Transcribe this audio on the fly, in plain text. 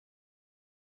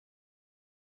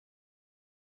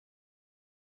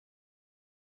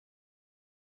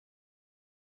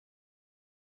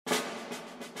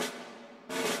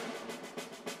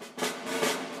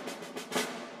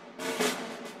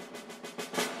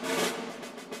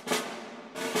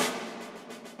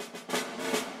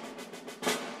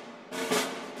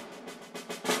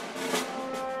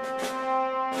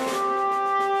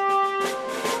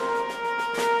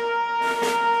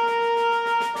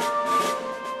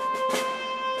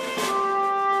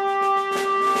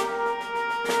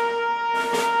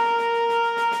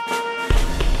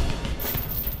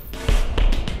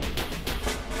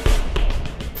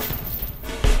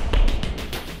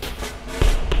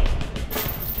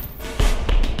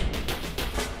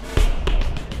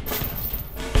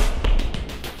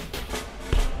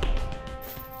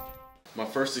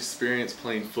first experience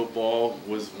playing football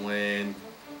was when,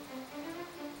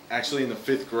 actually in the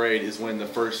 5th grade is when the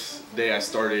first day I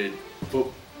started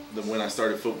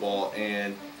football,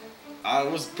 and I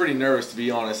was pretty nervous, to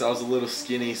be honest. I was a little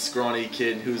skinny, scrawny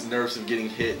kid who was nervous of getting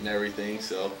hit and everything,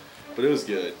 but it was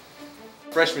good.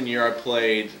 Freshman year I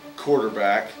played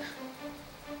quarterback,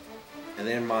 and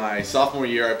then my sophomore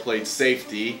year I played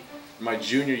safety. My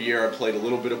junior year I played a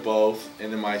little bit of both,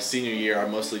 and then my senior year I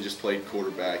mostly just played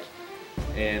quarterback.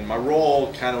 And my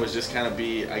role was just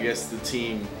be, I guess, the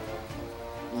team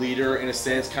leader in a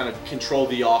sense, kind of control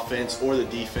the offense or the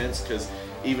defense, because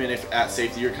even if at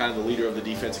safety you're kind of the leader of the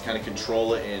defense, and kind of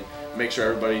control it and make sure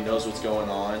everybody knows what's going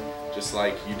on, just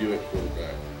like you do at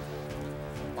quarterback.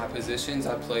 My positions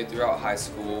I played throughout high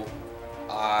school.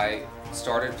 I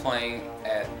started playing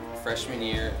at freshman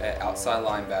year at outside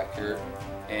linebacker,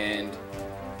 and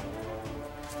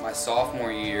my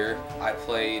sophomore year I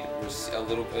played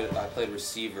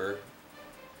receiver,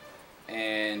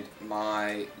 and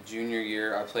my junior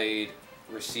year I played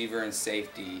receiver and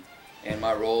safety. And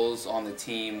my roles on the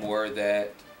team were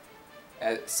that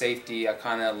at safety I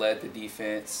kind of led the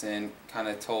defense and kind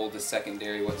of told the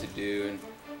secondary what to do, and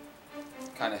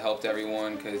kind of helped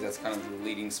everyone because that's kind of the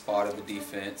leading spot of the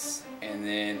defense. And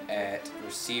then at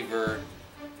receiver,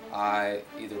 I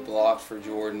either blocked for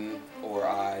Jordan or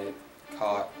I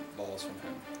caught balls from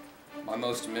him. My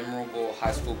most memorable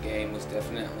high school game was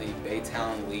definitely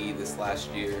Baytown Lee this last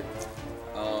year.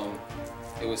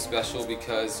 It was special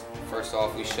because first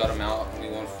off we shut them out and we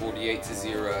won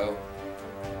 48-0.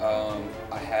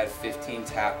 I had 15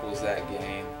 tackles that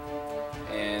game,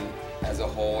 and as a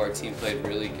whole our team played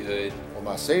really good. Well,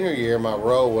 my senior year my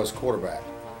role was quarterback,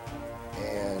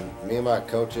 and me and my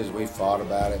coaches, we fought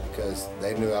about it because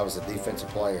they knew I was a defensive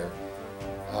player.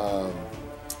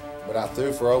 But I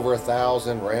threw for over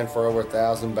 1,000, ran for over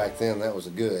 1,000. Back then that was a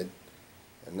good,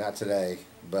 and not today,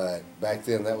 but back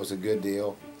then that was a good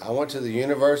deal. I went to the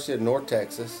University of North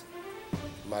Texas.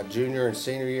 My junior and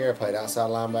senior year I played outside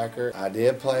linebacker. I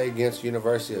did play against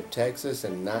University of Texas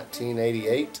in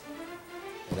 1988,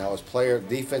 and I was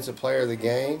defensive player of the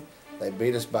game. They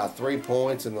beat us by 3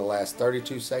 points in the last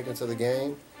 32 seconds of the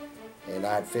game, and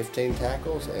I had 15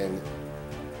 tackles, and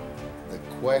the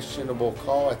questionable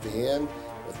call at the end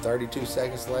with 32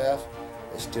 seconds left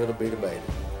is still to be debated.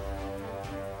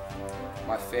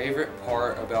 My favorite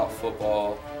part about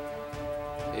football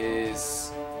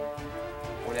is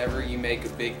whenever you make a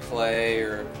big play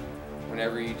or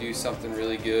whenever you do something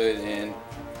really good and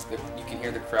you can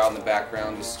hear the crowd in the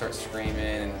background just start screaming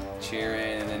and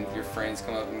cheering, and then your friends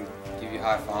come up and give you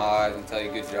high fives and tell you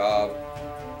good job.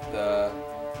 The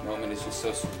moment is just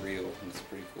so surreal, and it's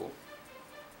pretty cool.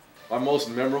 My most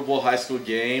memorable high school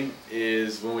game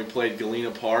is when we played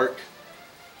Galena Park,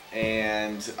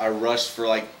 and I rushed for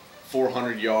like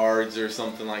 400 yards or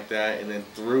something like that, and then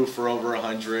threw for over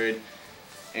 100,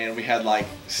 and we had like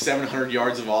 700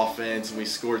 yards of offense, and we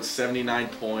scored 79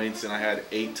 points, and I had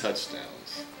 8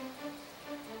 touchdowns.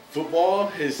 Football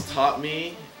has taught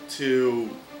me to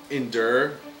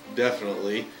endure,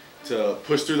 definitely, to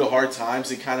push through the hard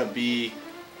times and kind of be,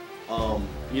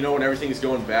 when everything's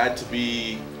going bad,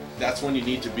 that's when you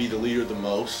need to be the leader the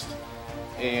most.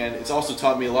 And it's also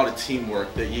taught me a lot of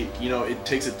teamwork, that it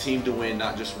takes a team to win,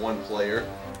 not just one player.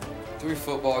 Through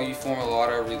football you form a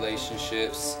lot of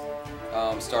relationships,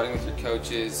 starting with your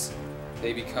coaches.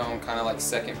 They become kind of like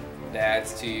second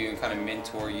dads to you and kind of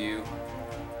mentor you,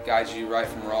 guide you right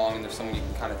from wrong, and there's someone you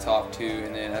can kind of talk to.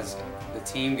 And then as the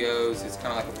team goes, it's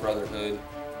kind of like a brotherhood.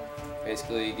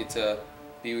 Basically you get to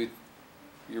be with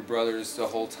your brothers the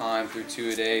whole time through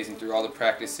 2-a-days and through all the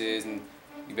practices, and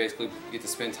you basically get to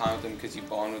spend time with them because you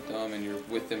bond with them and you're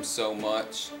with them so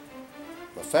much.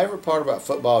 My favorite part about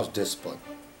football is discipline.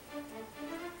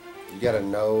 You got to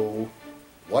know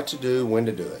what to do, when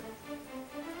to do it.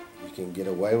 You can get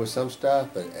away with some stuff,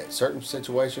 but at certain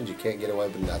situations you can't get away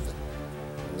with nothing.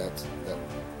 And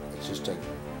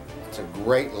it's a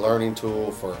great learning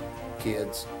tool for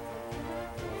kids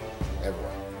everywhere.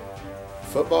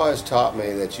 Football has taught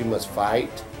me that you must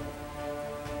fight,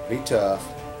 be tough,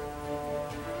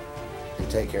 and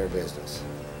take care of business.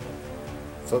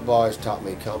 Football has taught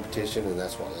me competition, and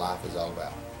that's what life is all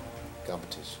about,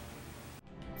 competition.